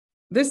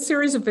This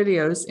series of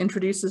videos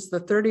introduces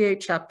the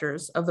 38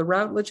 chapters of the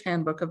Routledge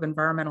Handbook of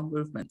Environmental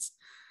Movements.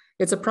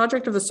 It's a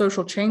project of the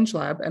Social Change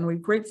Lab, and we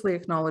gratefully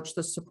acknowledge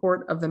the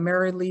support of the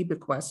Mary Lee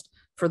Bequest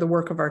for the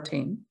work of our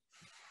team.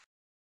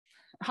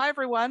 Hi,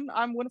 everyone.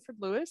 I'm Winifred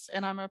Lewis,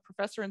 and I'm a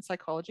professor in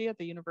psychology at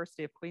the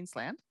University of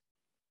Queensland.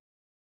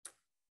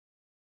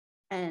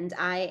 And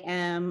I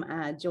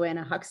am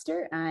Joanna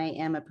Huckster. I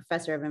am a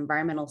professor of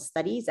environmental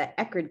studies at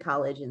Eckerd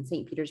College in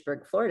St.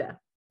 Petersburg, Florida.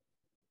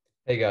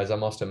 Hey guys,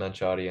 I'm Austin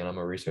Manchadi and I'm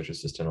a research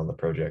assistant on the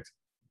project.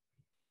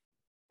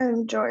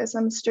 I'm Joyce.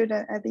 I'm a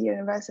student at the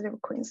University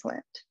of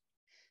Queensland.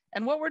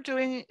 And what we're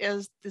doing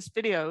is this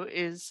video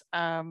is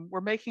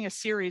we're making a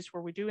series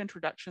where we do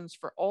introductions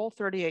for all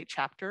 38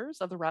 chapters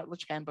of the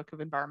Routledge Handbook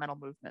of Environmental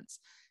Movements.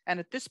 And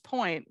at this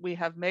point, we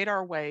have made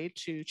our way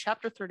to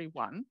chapter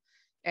 31.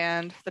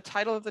 And the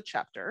title of the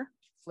chapter,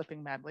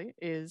 flipping madly,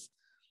 is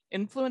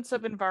Influence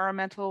of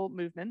Environmental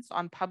Movements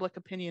on Public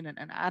Opinion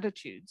and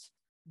Attitudes.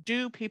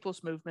 Do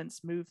people's movements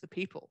move the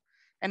people?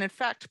 And in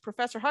fact,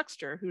 Professor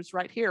Huckster, who's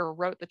right here,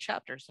 wrote the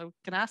chapter, so we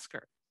can ask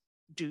her,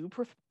 do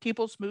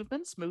people's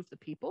movements move the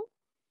people?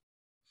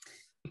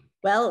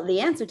 Well, the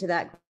answer to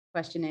that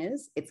question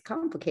is, it's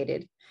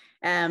complicated.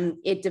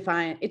 It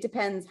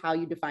depends how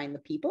you define the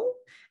people.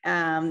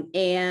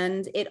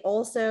 And it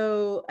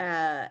also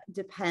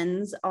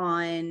depends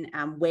on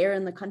where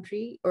in the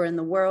country or in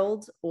the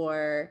world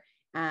or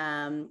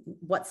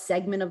what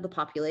segment of the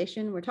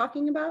population we're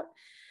talking about.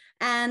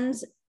 And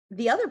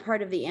the other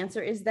part of the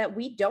answer is that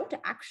we don't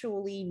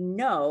actually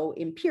know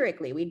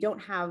empirically, we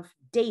don't have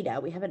data,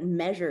 we haven't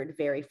measured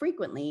very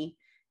frequently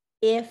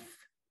if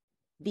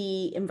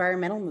the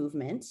environmental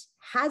movement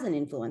has an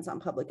influence on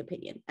public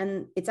opinion.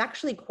 And it's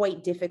actually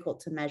quite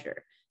difficult to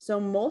measure. So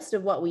most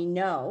of what we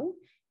know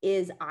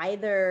is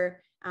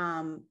either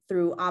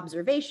through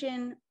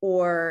observation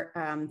or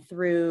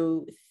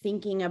through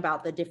thinking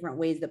about the different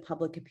ways that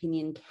public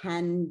opinion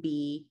can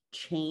be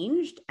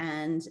changed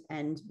and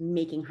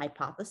making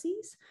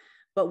hypotheses.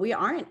 But we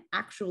aren't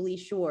actually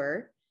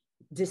sure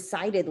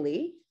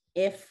decidedly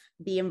if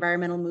the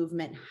environmental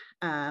movement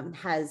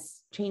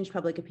has changed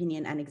public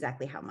opinion and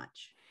exactly how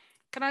much.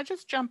 Can I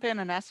just jump in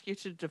and ask you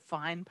to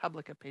define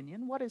public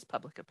opinion? What is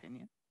public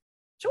opinion?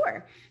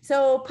 Sure.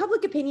 So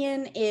public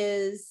opinion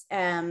is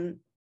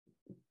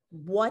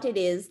what it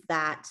is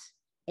that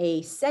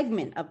a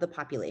segment of the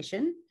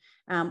population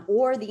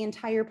or the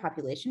entire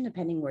population,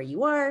 depending where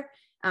you are,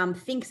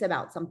 thinks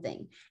about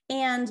something.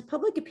 And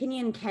public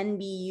opinion can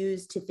be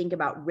used to think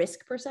about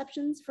risk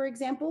perceptions, for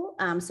example.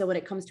 So when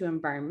it comes to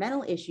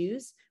environmental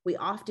issues, we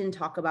often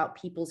talk about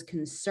people's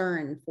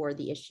concern for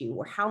the issue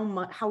or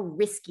how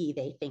risky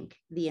they think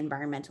the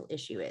environmental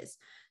issue is.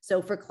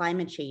 So for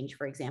climate change,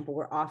 for example,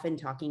 we're often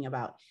talking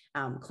about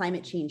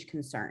climate change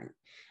concern.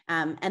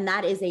 And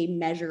that is a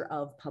measure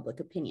of public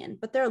opinion.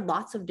 But there are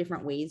lots of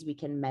different ways we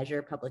can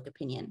measure public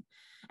opinion.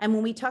 And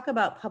when we talk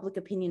about public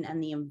opinion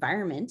and the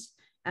environment,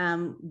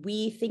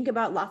 we think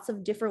about lots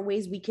of different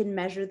ways we can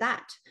measure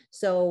that.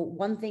 So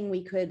one thing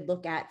we could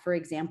look at, for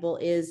example,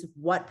 is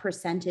what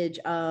percentage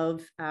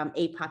of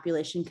a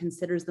population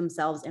considers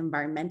themselves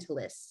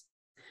environmentalists,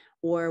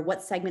 or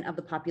what segment of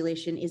the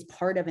population is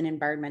part of an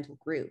environmental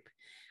group.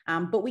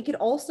 But we could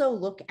also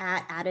look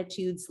at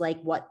attitudes like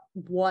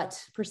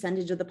what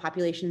percentage of the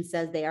population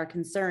says they are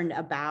concerned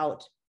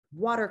about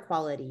water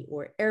quality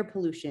or air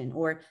pollution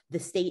or the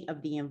state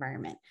of the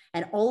environment.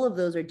 And all of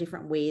those are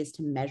different ways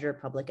to measure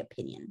public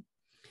opinion.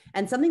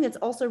 And something that's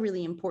also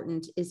really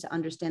important is to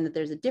understand that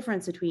there's a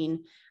difference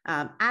between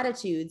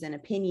attitudes and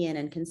opinion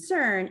and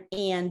concern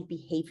and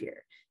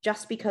behavior.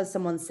 Just because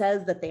someone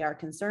says that they are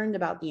concerned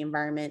about the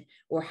environment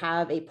or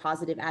have a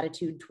positive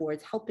attitude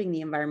towards helping the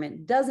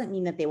environment doesn't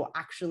mean that they will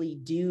actually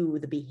do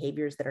the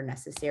behaviors that are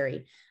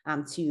necessary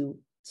to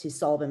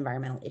solve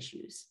environmental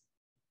issues.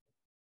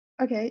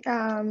 Okay,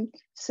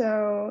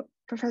 so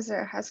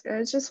Professor Huckster,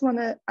 I just want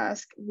to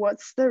ask,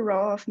 what's the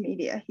role of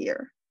media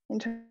here in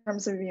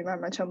terms of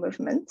environmental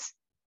movements?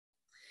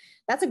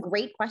 That's a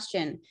great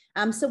question.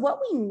 So what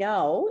we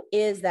know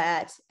is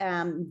that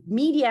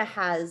media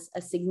has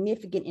a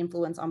significant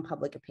influence on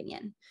public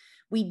opinion.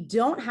 We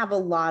don't have a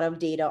lot of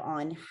data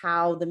on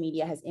how the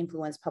media has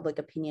influenced public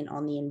opinion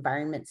on the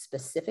environment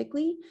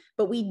specifically,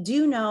 but we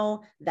do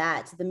know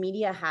that the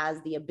media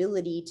has the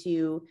ability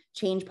to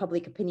change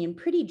public opinion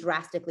pretty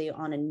drastically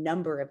on a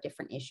number of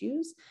different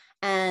issues.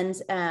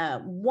 And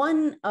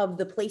one of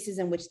the places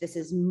in which this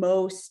is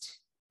most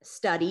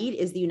studied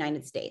is the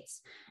United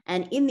States.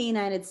 And in the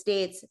United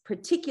States,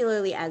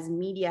 particularly as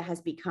media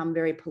has become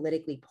very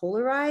politically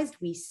polarized,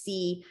 we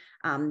see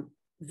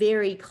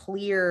very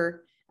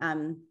clear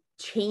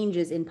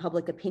changes in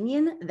public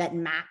opinion that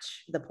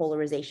match the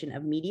polarization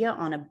of media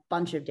on a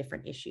bunch of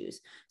different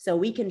issues. So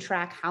we can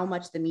track how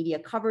much the media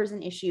covers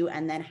an issue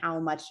and then how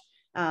much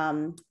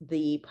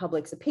the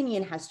public's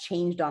opinion has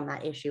changed on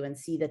that issue and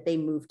see that they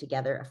move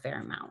together a fair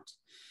amount.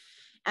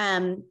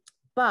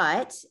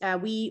 But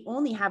we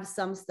only have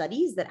some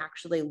studies that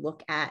actually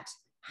look at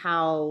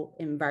how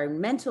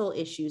environmental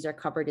issues are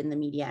covered in the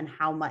media and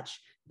how much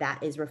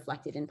that is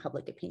reflected in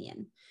public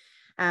opinion.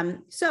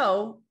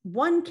 So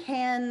one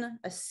can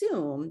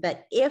assume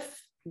that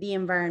if the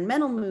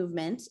environmental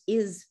movement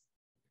is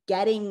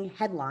getting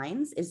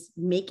headlines, is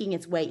making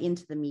its way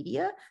into the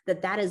media,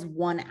 that is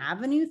one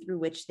avenue through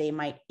which they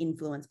might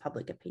influence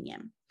public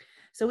opinion.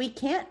 So we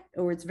can't,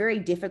 or it's very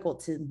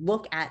difficult to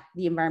look at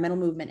the environmental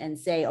movement and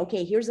say,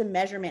 okay, here's a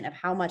measurement of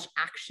how much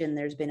action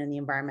there's been in the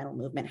environmental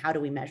movement. How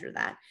do we measure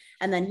that?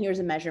 And then here's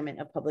a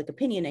measurement of public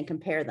opinion and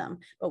compare them.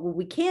 But what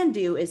we can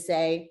do is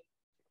say,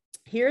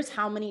 here's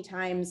how many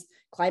times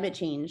climate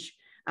change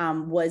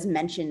was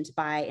mentioned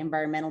by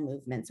environmental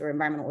movements or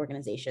environmental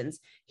organizations.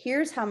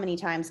 Here's how many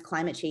times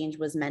climate change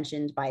was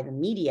mentioned by the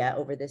media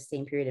over this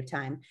same period of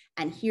time.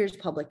 And here's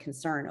public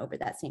concern over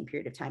that same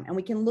period of time. And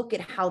we can look at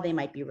how they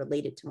might be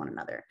related to one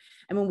another.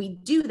 And when we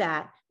do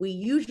that, we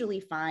usually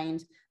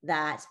find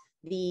that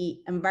the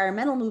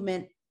environmental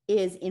movement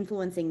is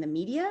influencing the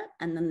media,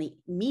 and then the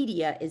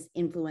media is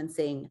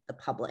influencing the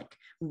public,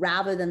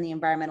 rather than the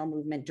environmental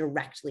movement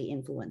directly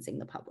influencing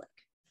the public.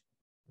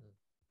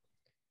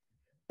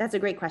 That's a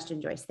great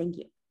question, Joyce. Thank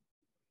you.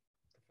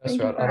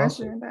 Thank you for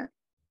answering that.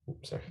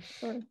 Oops,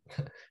 sorry.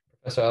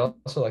 Professor, I'd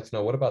also like to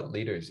know, what about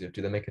leaders?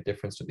 Do they make a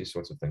difference to these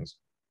sorts of things?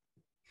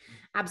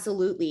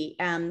 Absolutely.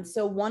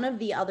 So one of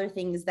the other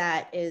things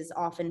that is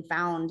often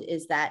found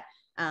is that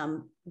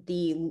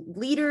the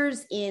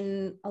leaders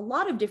in a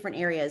lot of different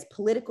areas,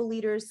 political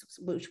leaders,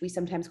 which we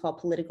sometimes call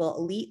political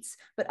elites,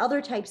 but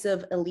other types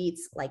of elites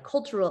like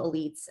cultural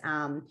elites,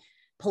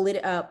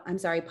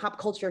 pop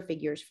culture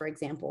figures, for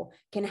example,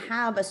 can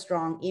have a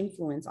strong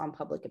influence on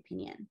public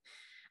opinion.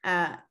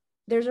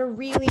 There's a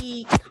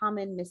really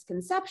common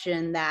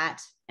misconception that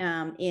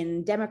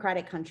in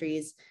democratic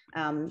countries,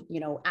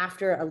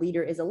 after a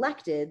leader is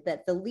elected,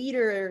 that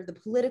the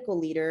political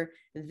leader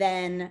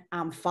then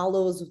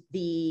follows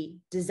the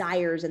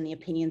desires and the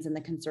opinions and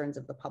the concerns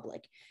of the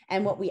public.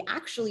 And what we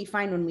actually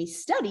find when we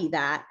study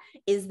that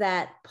is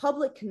that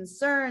public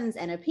concerns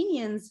and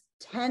opinions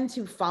tend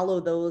to follow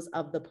those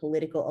of the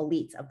political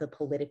elites, of the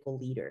political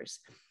leaders.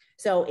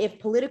 So if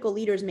political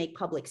leaders make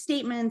public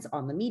statements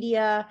on the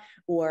media,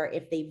 or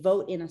if they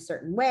vote in a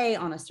certain way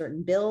on a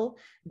certain bill,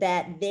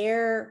 that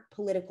their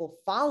political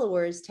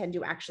followers tend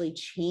to actually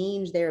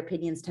change their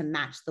opinions to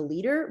match the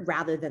leader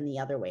rather than the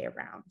other way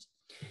around.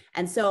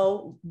 And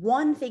so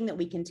one thing that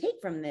we can take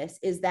from this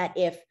is that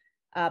if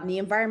the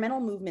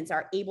environmental movements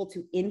are able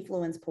to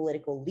influence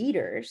political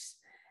leaders,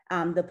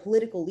 the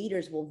political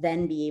leaders will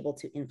then be able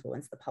to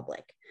influence the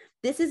public.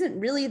 This isn't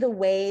really the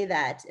way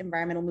that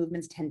environmental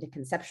movements tend to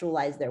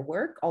conceptualize their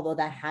work, although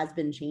that has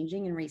been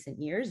changing in recent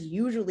years.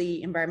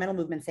 Usually environmental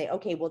movements say,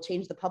 okay, we'll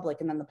change the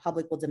public, and then the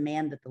public will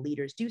demand that the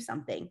leaders do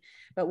something.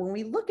 But when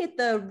we look at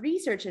the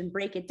research and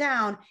break it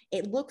down,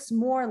 it looks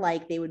more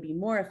like they would be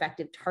more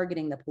effective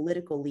targeting the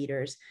political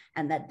leaders,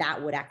 and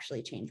that would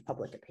actually change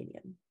public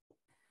opinion.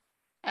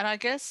 And I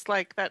guess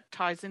like that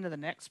ties into the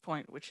next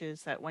point, which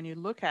is that when you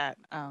look at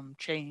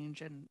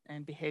change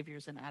and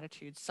behaviors and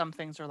attitudes, some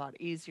things are a lot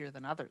easier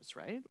than others,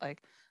 right?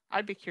 Like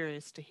I'd be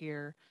curious to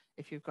hear,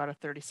 if you've got a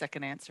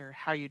 30-second answer,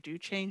 how you do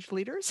change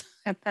leaders.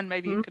 And then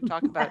maybe you could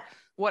talk about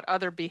what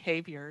other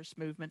behaviors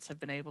movements have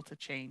been able to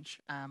change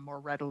more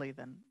readily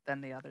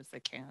than the others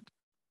they can't.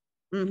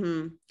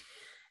 Mm-hmm.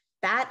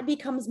 That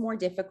becomes more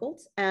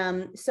difficult.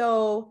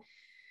 So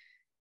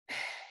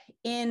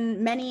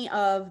in many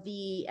of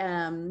the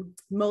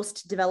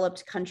most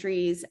developed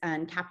countries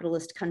and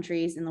capitalist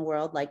countries in the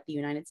world, like the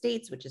United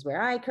States, which is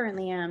where I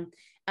currently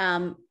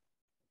am,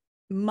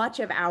 much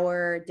of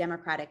our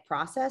democratic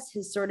process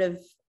has sort of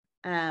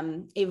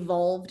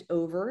evolved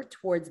over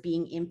towards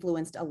being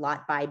influenced a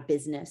lot by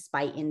business,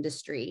 by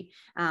industry,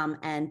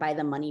 and by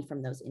the money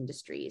from those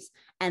industries.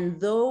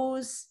 And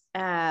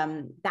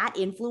that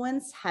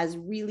influence has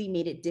really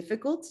made it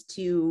difficult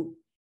to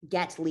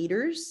get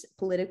leaders,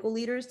 political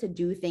leaders, to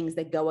do things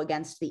that go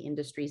against the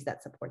industries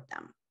that support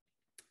them.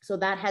 So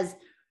that has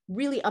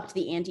really upped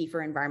the ante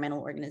for environmental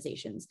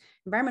organizations.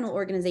 Environmental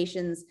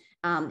organizations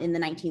in the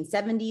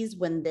 1970s,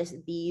 when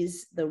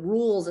the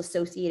rules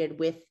associated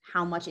with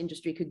how much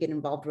industry could get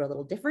involved were a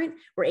little different,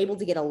 were able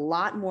to get a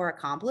lot more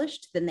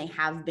accomplished than they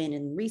have been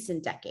in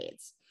recent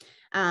decades.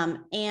 I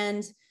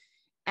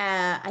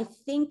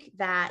think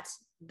that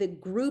the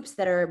groups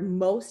that are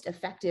most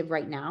effective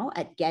right now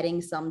at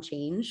getting some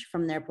change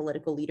from their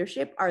political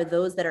leadership are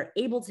those that are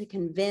able to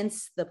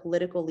convince the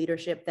political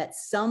leadership that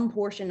some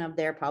portion of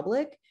their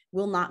public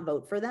will not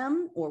vote for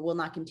them or will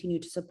not continue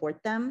to support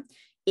them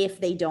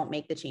if they don't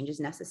make the changes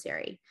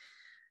necessary.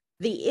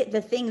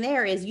 The thing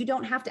there is you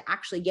don't have to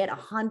actually get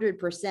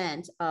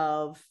 100%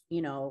 of,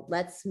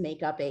 let's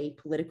make up a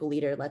political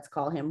leader. Let's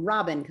call him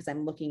Robin, because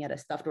I'm looking at a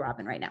stuffed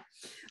Robin right now.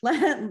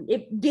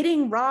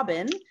 Getting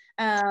Robin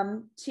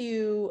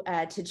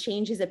to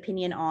change his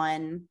opinion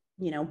on,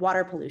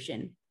 water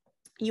pollution.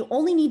 You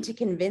only need to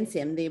convince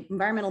him, the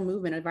environmental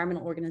movement,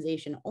 environmental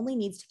organization only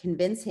needs to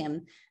convince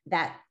him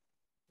that,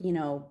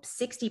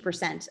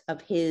 60%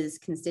 of his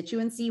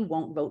constituency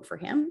won't vote for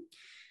him.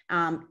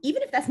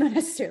 Even if that's not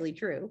necessarily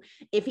true,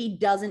 if he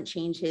doesn't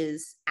change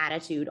his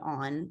attitude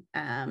on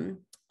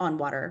on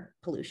water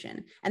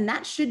pollution. And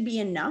that should be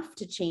enough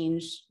to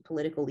change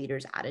political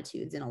leaders'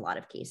 attitudes in a lot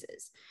of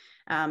cases.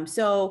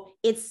 So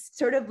it's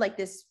sort of like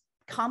this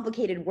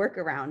complicated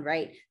workaround,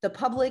 right? The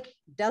public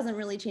doesn't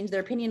really change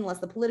their opinion unless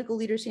the political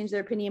leaders change their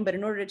opinion. But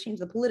in order to change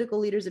the political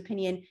leaders'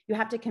 opinion, you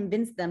have to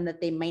convince them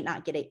that they might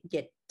not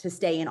get to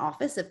stay in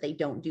office if they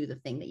don't do the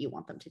thing that you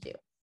want them to do.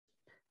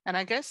 And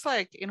I guess,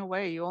 like, in a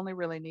way, you only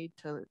really need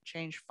to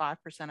change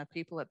 5% of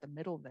people at the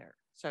middle there.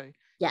 So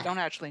Yes. you don't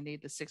actually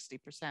need the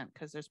 60%,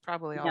 because there's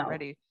probably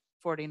already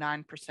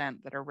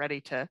 49% that are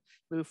ready to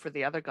move for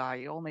the other guy.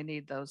 You only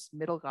need those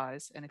middle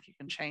guys. And if you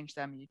can change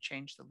them, you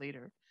change the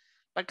leader.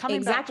 But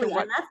coming back to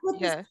what,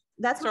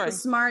 that's what the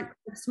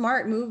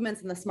smart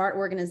movements and the smart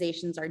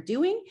organizations are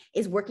doing,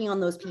 is working on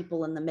those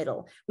people in the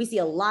middle. We see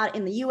a lot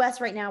in the US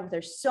right now,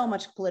 there's so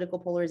much political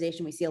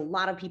polarization. We see a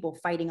lot of people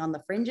fighting on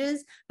the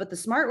fringes, but the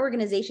smart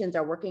organizations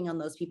are working on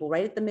those people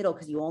right at the middle,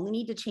 because you only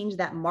need to change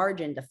that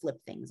margin to flip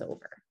things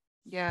over.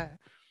 Yeah.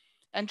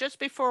 And just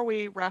before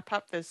we wrap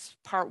up this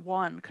part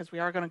 1, because we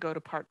are going to go to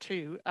part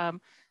 2, I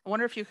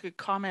wonder if you could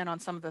comment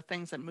on some of the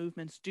things that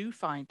movements do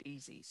find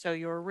easy. So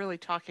you're really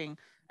talking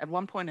at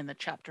one point in the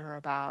chapter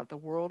about the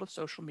world of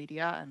social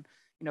media and,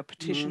 you know,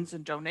 petitions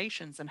and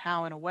donations, and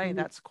how in a way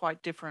that's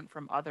quite different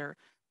from other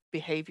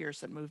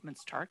behaviors that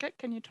movements target.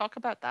 Can you talk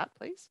about that,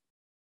 please?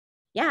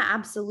 Yeah,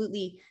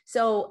 absolutely.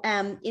 So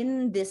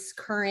in this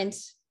current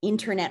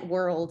internet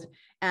world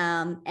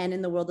and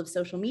in the world of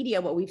social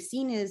media, what we've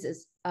seen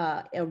is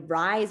a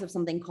rise of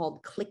something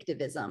called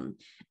clicktivism.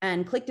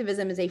 And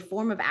clicktivism is a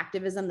form of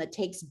activism that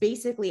takes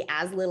basically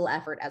as little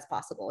effort as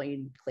possible.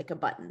 You click a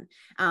button.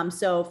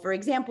 So for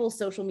example,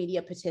 social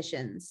media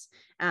petitions,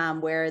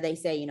 where they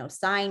say, you know,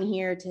 sign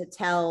here to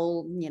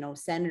tell, you know,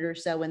 Senator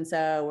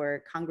so-and-so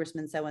or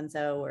Congressman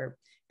so-and-so or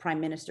Prime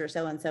Minister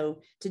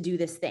so-and-so to do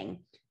this thing.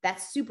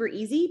 That's super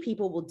easy.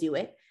 People will do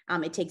it.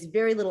 It takes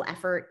very little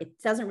effort.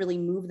 It doesn't really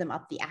move them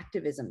up the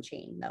activism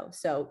chain, though.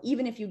 So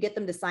even if you get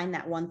them to sign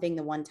that one thing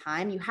the one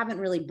time, you haven't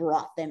really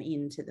brought them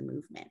into the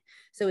movement.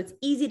 So it's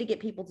easy to get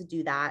people to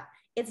do that.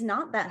 It's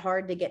not that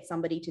hard to get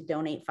somebody to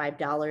donate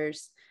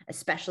 $5,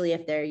 especially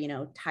if they're, you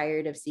know,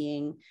 tired of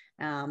seeing,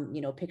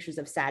 you know, pictures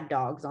of sad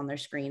dogs on their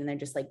screen. And they're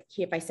just like,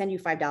 hey, if I send you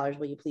 $5,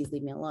 will you please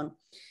leave me alone?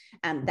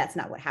 That's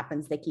not what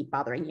happens. They keep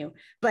bothering you.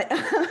 But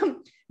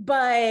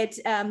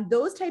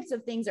those types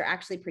of things are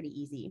actually pretty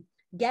easy.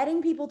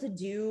 Getting people to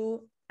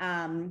do,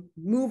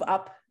 move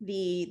up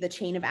the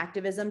chain of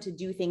activism, to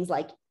do things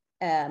like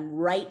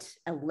write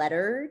a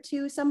letter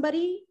to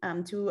somebody,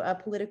 to a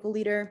political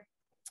leader,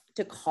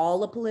 to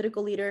call a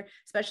political leader.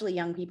 Especially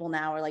young people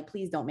now are like,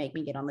 please don't make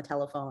me get on the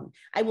telephone.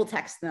 I will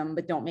text them,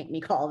 but don't make me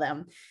call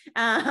them.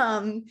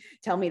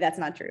 Tell me that's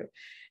not true.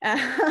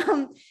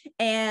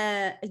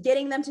 And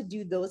getting them to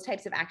do those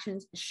types of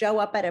actions, show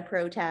up at a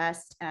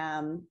protest,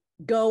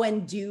 go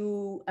and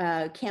do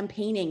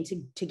campaigning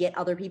to get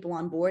other people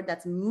on board.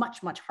 That's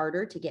much, much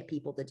harder to get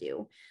people to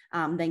do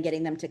than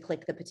getting them to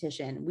click the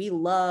petition. We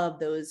love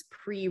those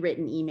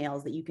pre-written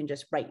emails that you can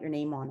just write your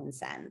name on and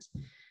send.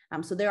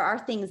 So there are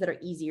things that are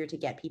easier to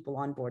get people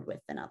on board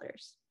with than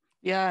others.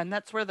 Yeah, and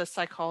that's where the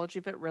psychology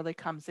of it really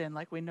comes in.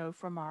 Like, we know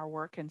from our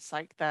work in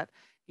psych that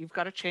you've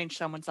got to change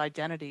someone's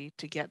identity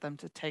to get them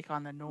to take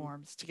on the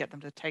norms, to get them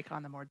to take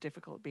on the more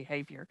difficult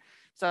behavior.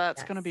 So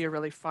that's going to be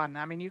really fun.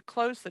 I mean, you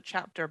close the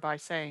chapter by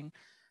saying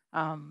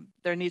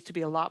there needs to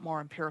be a lot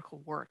more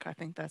empirical work. I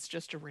think that's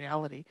just a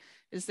reality.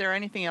 Is there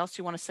anything else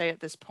you want to say at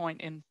this point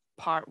in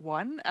part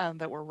 1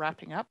 that we're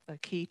wrapping up, the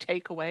key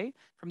takeaway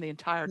from the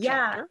entire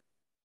chapter?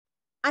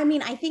 I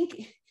mean, I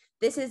think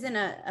this isn't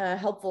a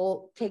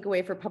helpful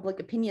takeaway for public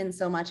opinion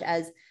so much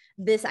as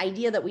this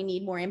idea that we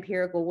need more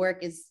empirical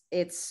work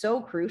it's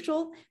so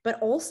crucial, but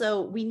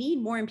also we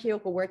need more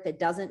empirical work that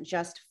doesn't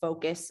just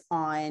focus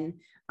on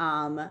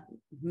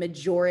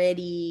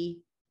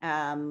majority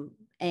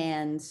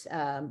and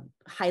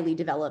highly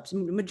developed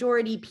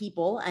majority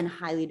people and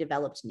highly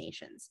developed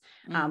nations.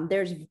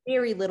 There's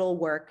very little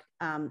work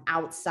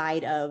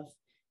outside of,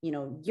 you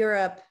know,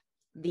 Europe,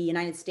 the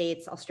United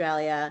States,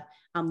 Australia,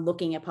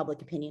 looking at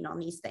public opinion on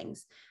these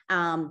things.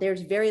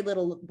 There's very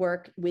little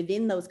work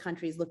within those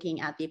countries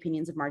looking at the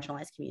opinions of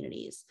marginalized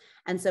communities.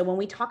 And so when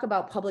we talk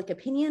about public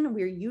opinion,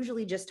 we're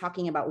usually just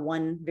talking about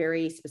one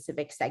very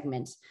specific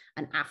segment,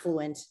 an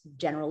affluent,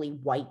 generally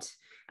white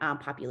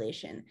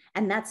population.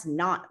 And that's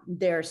not,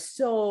 there's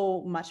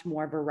so much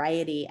more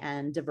variety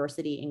and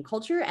diversity in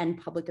culture, and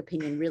public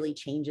opinion really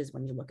changes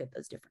when you look at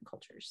those different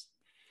cultures.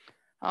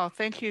 Oh,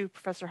 thank you,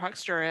 Professor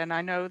Huckster. And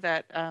I know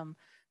that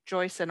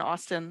Joyce and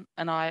Austin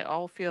and I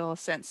all feel a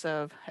sense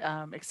of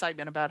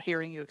excitement about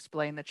hearing you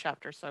explain the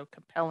chapter so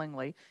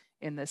compellingly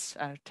in this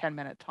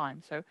 10-minute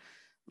time. So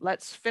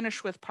let's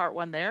finish with part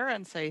 1 there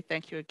and say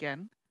thank you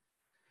again.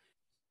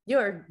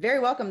 You're very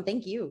welcome.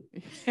 Thank you.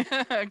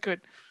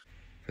 Good.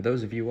 For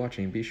those of you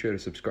watching, be sure to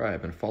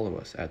subscribe and follow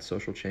us at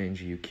Social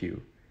Change UQ,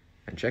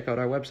 and check out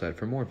our website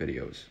for more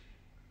videos.